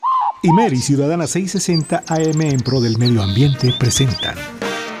Imer y Ciudadana 660 AM en pro del medio ambiente presentan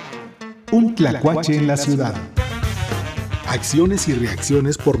Un Tlacuache en la Ciudad. Acciones y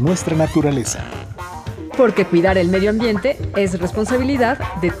reacciones por nuestra naturaleza. Porque cuidar el medio ambiente es responsabilidad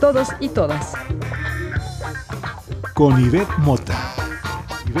de todos y todas. Con Ivette Mota.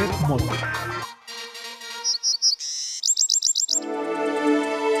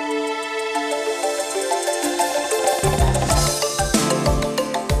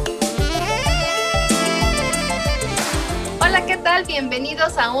 Hola, ¿qué tal?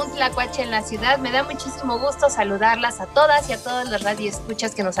 Bienvenidos a Un Tlacuache en la Ciudad. Me da muchísimo gusto saludarlas a todas y a todos los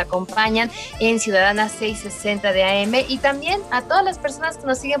radioescuchas que nos acompañan en Ciudadana 660 de AM y también a todas las personas que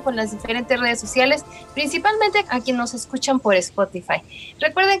nos siguen por las diferentes redes sociales, principalmente a quienes nos escuchan por Spotify.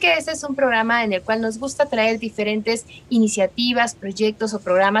 Recuerden que este es un programa en el cual nos gusta traer diferentes iniciativas, proyectos o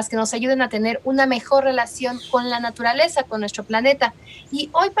programas que nos ayuden a tener una mejor relación con la naturaleza, con nuestro planeta. Y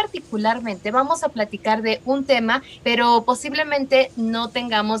hoy particularmente vamos a platicar de un tema, pero posiblemente no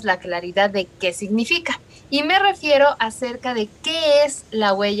tengamos la claridad de qué significa. Y me refiero acerca de qué es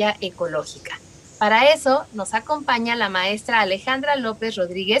la huella ecológica. Para eso nos acompaña la maestra Alejandra López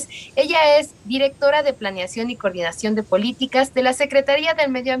Rodríguez. Ella es directora de Planeación y Coordinación de Políticas de la Secretaría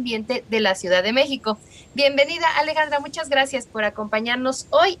del Medio Ambiente de la Ciudad de México. Bienvenida, Alejandra, muchas gracias por acompañarnos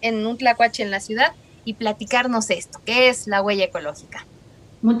hoy en Un Tlacuache en la Ciudad y platicarnos esto, ¿qué es la huella ecológica?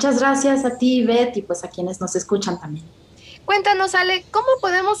 Muchas gracias a ti, Ivette, y pues a quienes nos escuchan también. Cuéntanos, Ale, ¿cómo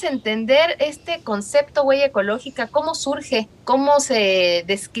podemos entender este concepto huella ecológica? ¿Cómo surge? ¿Cómo se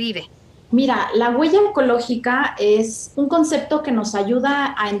describe? Mira, la huella ecológica es un concepto que nos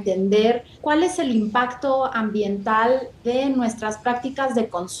ayuda a entender cuál es el impacto ambiental de nuestras prácticas de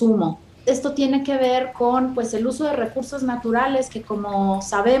consumo. Esto tiene que ver con pues, el uso de recursos naturales que, como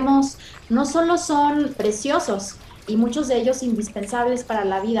sabemos, no solo son preciosos y muchos de ellos indispensables para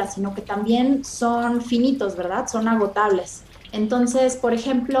la vida, sino que también son finitos, ¿verdad? Son agotables. Entonces, por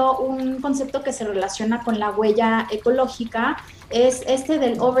ejemplo, un concepto que se relaciona con la huella ecológica es este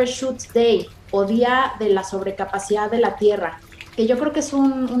del Overshoot Day o Día de la Sobrecapacidad de la Tierra, que yo creo que es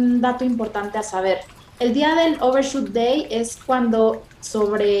un dato importante a saber. El día del Overshoot Day es cuando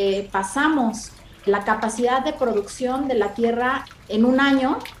sobrepasamos la capacidad de producción de la Tierra en un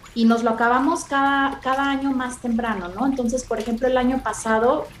año y nos lo acabamos cada año más temprano, ¿no? Entonces, por ejemplo, el año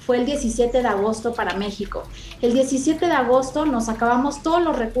pasado fue el 17 de agosto para México. El 17 de agosto nos acabamos todos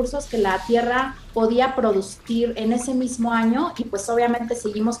los recursos que la Tierra podía producir en ese mismo año y pues obviamente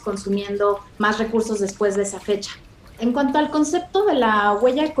seguimos consumiendo más recursos después de esa fecha. En cuanto al concepto de la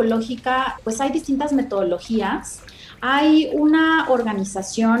huella ecológica, pues hay distintas metodologías. Hay una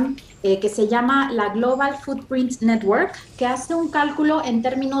organización que se llama la Global Footprint Network, que hace un cálculo en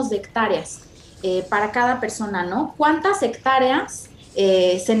términos de hectáreas para cada persona, ¿no? ¿Cuántas hectáreas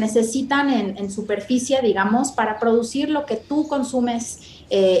se necesitan en superficie, digamos, para producir lo que tú consumes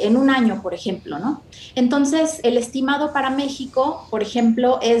en un año, por ejemplo, ¿no? Entonces, el estimado para México, por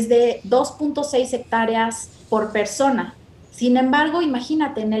ejemplo, es de 2.6 hectáreas por persona. Sin embargo,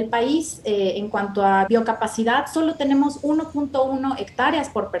 imagínate, en el país, en cuanto a biocapacidad, solo tenemos 1.1 hectáreas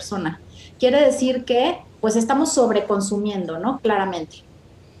por persona. Quiere decir que, pues, estamos sobreconsumiendo, ¿no? Claramente.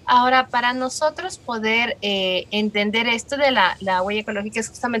 Ahora, para nosotros poder entender esto de la huella ecológica, es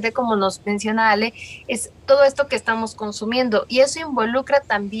justamente como nos menciona Ale, es todo esto que estamos consumiendo. Y eso involucra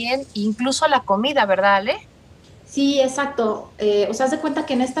también incluso la comida, ¿verdad, Ale? Sí, exacto. O sea, haz de cuenta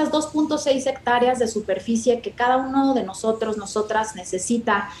que en estas 2.6 hectáreas de superficie que cada uno de nosotros, nosotras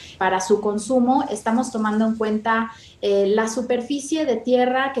necesita para su consumo, estamos tomando en cuenta la superficie de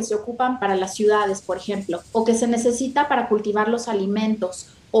tierra que se ocupan para las ciudades, por ejemplo, o que se necesita para cultivar los alimentos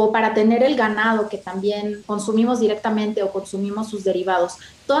o para tener el ganado que también consumimos directamente o consumimos sus derivados.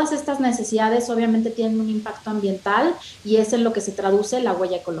 Todas estas necesidades obviamente tienen un impacto ambiental y es en lo que se traduce la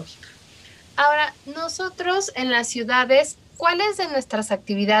huella ecológica. Ahora, nosotros en las ciudades, ¿cuáles de nuestras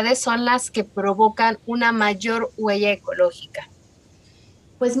actividades son las que provocan una mayor huella ecológica?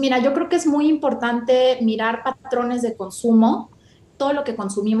 Pues mira, yo creo que es muy importante mirar patrones de consumo. Todo lo que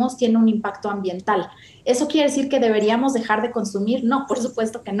consumimos tiene un impacto ambiental. ¿Eso quiere decir que deberíamos dejar de consumir? No, por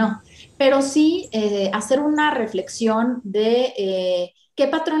supuesto que no. Pero sí hacer una reflexión de qué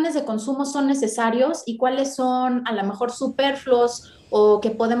patrones de consumo son necesarios y cuáles son a lo mejor superfluos o que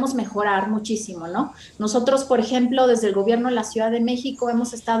podemos mejorar muchísimo, ¿no? Nosotros, por ejemplo, desde el gobierno de la Ciudad de México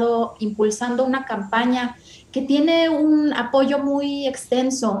hemos estado impulsando una campaña que tiene un apoyo muy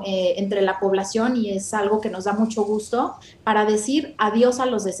extenso entre la población y es algo que nos da mucho gusto para decir adiós a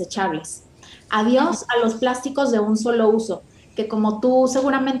los desechables, adiós a los plásticos de un solo uso, que como tú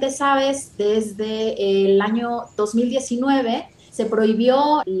seguramente sabes, desde el año 2019 se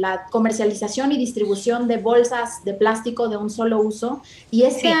prohibió la comercialización y distribución de bolsas de plástico de un solo uso, y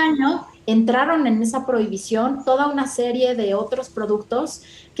este año entraron en esa prohibición toda una serie de otros productos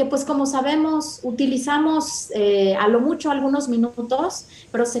que, pues, como sabemos, utilizamos a lo mucho algunos minutos,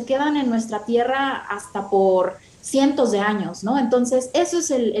 pero se quedan en nuestra tierra hasta por cientos de años, ¿no? Entonces, eso es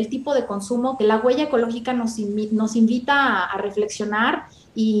el tipo de consumo que la huella ecológica nos invita a reflexionar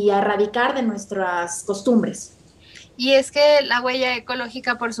y a erradicar de nuestras costumbres. Y es que la huella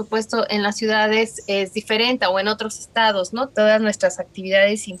ecológica, por supuesto, en las ciudades es diferente o en otros estados, ¿no? Todas nuestras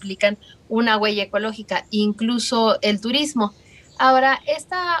actividades implican una huella ecológica, incluso el turismo. Ahora,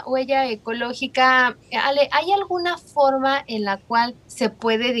 esta huella ecológica, Ale, ¿hay alguna forma en la cual se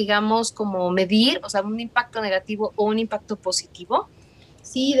puede, digamos, como medir, o sea, un impacto negativo o un impacto positivo?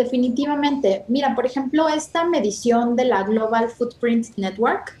 Sí, definitivamente. Mira, por ejemplo, esta medición de la Global Footprint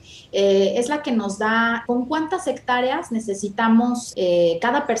Network es la que nos da con cuántas hectáreas necesitamos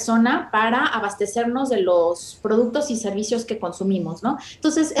cada persona para abastecernos de los productos y servicios que consumimos, ¿no?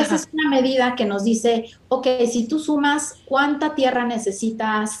 Entonces, esa Ajá. es una medida que nos dice, ok, si tú sumas cuánta tierra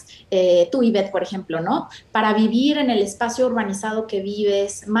necesitas tú, Ivette, por ejemplo, ¿no? Para vivir en el espacio urbanizado que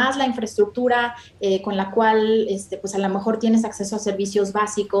vives, más la infraestructura con la cual, pues a lo mejor tienes acceso a servicios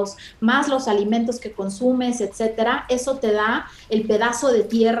básicos, más los alimentos que consumes, etcétera, eso te da el pedazo de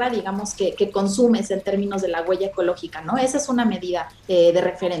tierra, digamos, que consumes en términos de la huella ecológica, ¿no? Esa es una medida de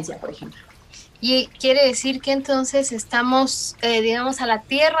referencia, por ejemplo. Y quiere decir que entonces estamos, digamos, a la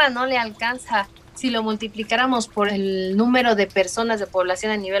Tierra no le alcanza, si lo multiplicáramos por el número de personas de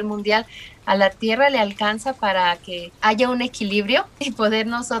población a nivel mundial, a la Tierra le alcanza para que haya un equilibrio y poder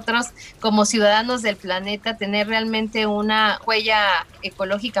nosotros, como ciudadanos del planeta, tener realmente una huella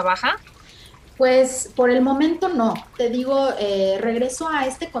ecológica baja. Pues por el momento no. Te digo, regreso a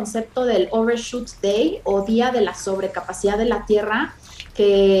este concepto del Overshoot Day o Día de la Sobrecapacidad de la Tierra,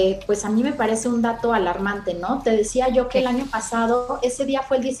 que pues a mí me parece un dato alarmante, ¿no? Te decía yo que el año pasado, ese día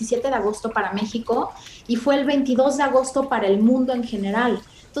fue el 17 de agosto para México y fue el 22 de agosto para el mundo en general.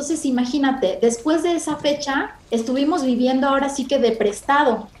 Entonces, imagínate, después de esa fecha estuvimos viviendo ahora sí que de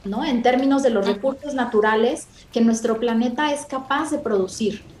prestado, ¿no? En términos de los recursos naturales que nuestro planeta es capaz de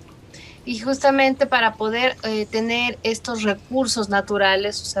producir. Y justamente para poder tener estos recursos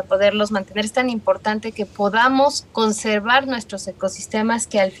naturales, o sea, poderlos mantener, es tan importante que podamos conservar nuestros ecosistemas,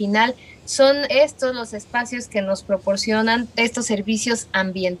 que al final son estos los espacios que nos proporcionan estos servicios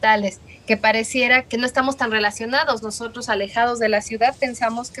ambientales, que pareciera que no estamos tan relacionados. Nosotros, alejados de la ciudad,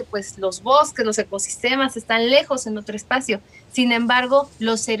 pensamos que pues los bosques, los ecosistemas están lejos en otro espacio. Sin embargo,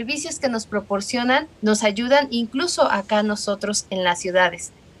 los servicios que nos proporcionan nos ayudan incluso acá nosotros en las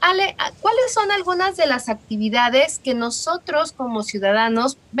ciudades. Ale, ¿cuáles son algunas de las actividades que nosotros como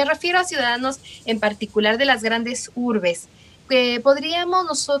ciudadanos, me refiero a ciudadanos en particular de las grandes urbes, que podríamos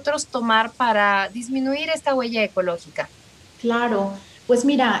nosotros tomar para disminuir esta huella ecológica? Claro, pues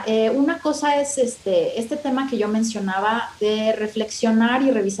mira, una cosa es este tema que yo mencionaba de reflexionar y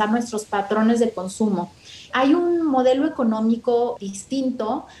revisar nuestros patrones de consumo. Hay un modelo económico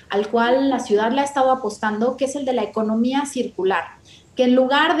distinto al cual la ciudad le ha estado apostando, que es el de la economía circular, que en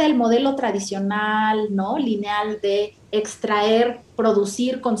lugar del modelo tradicional, ¿no? Lineal de extraer,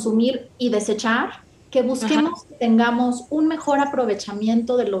 producir, consumir y desechar, que Ajá. busquemos que tengamos un mejor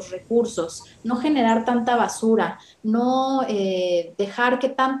aprovechamiento de los recursos, no generar tanta basura, no dejar que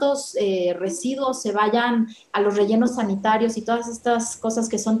tantos residuos se vayan a los rellenos sanitarios y todas estas cosas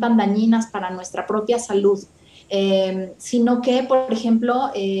que son tan dañinas para nuestra propia salud. Sino que, por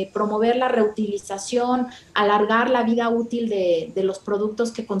ejemplo, promover la reutilización, alargar la vida útil de los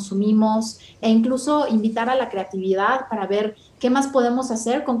productos que consumimos e incluso invitar a la creatividad para ver qué más podemos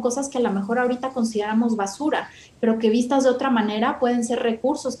hacer con cosas que a lo mejor ahorita consideramos basura, pero que vistas de otra manera pueden ser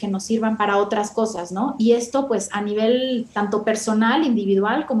recursos que nos sirvan para otras cosas, ¿no? Y esto pues a nivel tanto personal,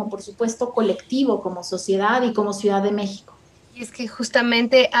 individual, como por supuesto colectivo, como sociedad y como Ciudad de México. Y es que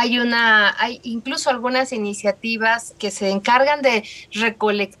justamente hay incluso algunas iniciativas que se encargan de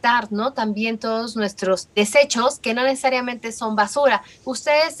recolectar, ¿no? También todos nuestros desechos, que no necesariamente son basura.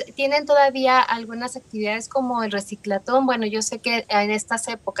 ¿Ustedes tienen todavía algunas actividades como el reciclatón? Bueno, yo sé que en estas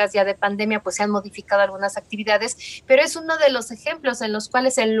épocas ya de pandemia, pues se han modificado algunas actividades, pero es uno de los ejemplos en los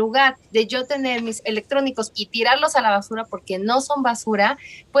cuales en lugar de yo tener mis electrónicos y tirarlos a la basura porque no son basura,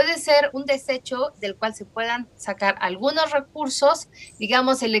 puede ser un desecho del cual se puedan sacar algunos recursos,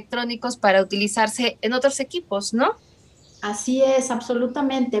 digamos, electrónicos para utilizarse en otros equipos, ¿no? Así es,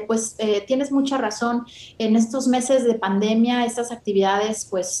 absolutamente. Pues tienes mucha razón. En estos meses de pandemia, estas actividades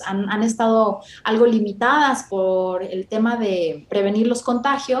pues han estado algo limitadas por el tema de prevenir los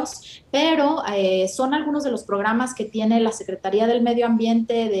contagios, pero son algunos de los programas que tiene la Secretaría del Medio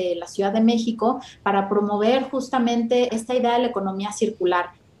Ambiente de la Ciudad de México para promover justamente esta idea de la economía circular.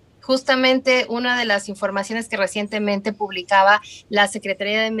 Justamente una de las informaciones que recientemente publicaba la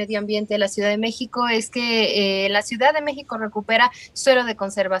Secretaría de Medio Ambiente de la Ciudad de México es que la Ciudad de México recupera suelo de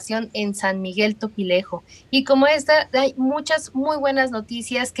conservación en San Miguel Topilejo. Y como esta, hay muchas muy buenas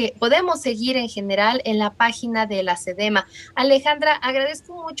noticias que podemos seguir en general en la página de la SEDEMA. Alejandra,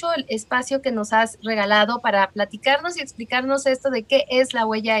 agradezco mucho el espacio que nos has regalado para platicarnos y explicarnos esto de qué es la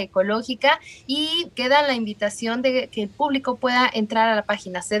huella ecológica, y queda la invitación de que el público pueda entrar a la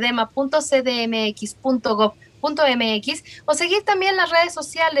página sedema.cdmx.gov.mx o seguir también las redes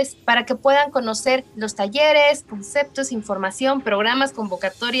sociales para que puedan conocer los talleres, conceptos, información, programas,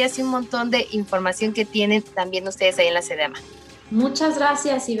 convocatorias y un montón de información que tienen también ustedes ahí en la SEDEMA. Muchas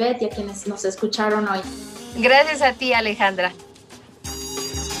gracias, Ivette, y a quienes nos escucharon hoy. Gracias a ti, Alejandra.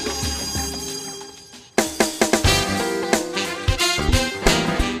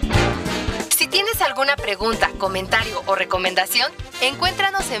 Si tienes alguna pregunta, comentario o recomendación,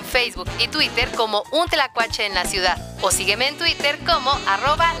 encuéntranos en Facebook y Twitter como Un Tlacuache en la Ciudad o sígueme en Twitter como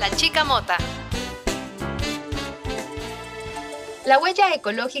 @lachicamota. La huella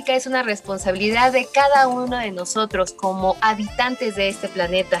ecológica es una responsabilidad de cada uno de nosotros como habitantes de este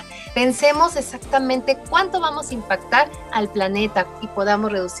planeta. Pensemos exactamente cuánto vamos a impactar al planeta y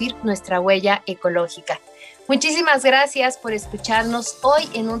podamos reducir nuestra huella ecológica. Muchísimas gracias por escucharnos hoy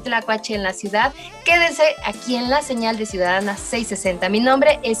en Un Tlacuache en la Ciudad. Quédense aquí en la señal de Ciudadana 660. Mi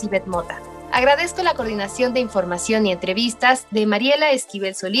nombre es Ivette Mota. Agradezco la coordinación de información y entrevistas de Mariela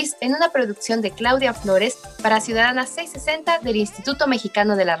Esquivel Solís en una producción de Claudia Flores para Ciudadana 660 del Instituto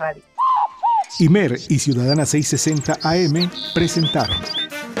Mexicano de la Radio. Imer y Ciudadana 660 AM presentaron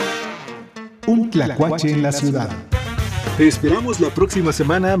Un Tlacuache en la Ciudad. Te esperamos la próxima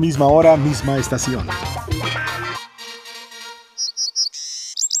semana, misma hora, misma estación.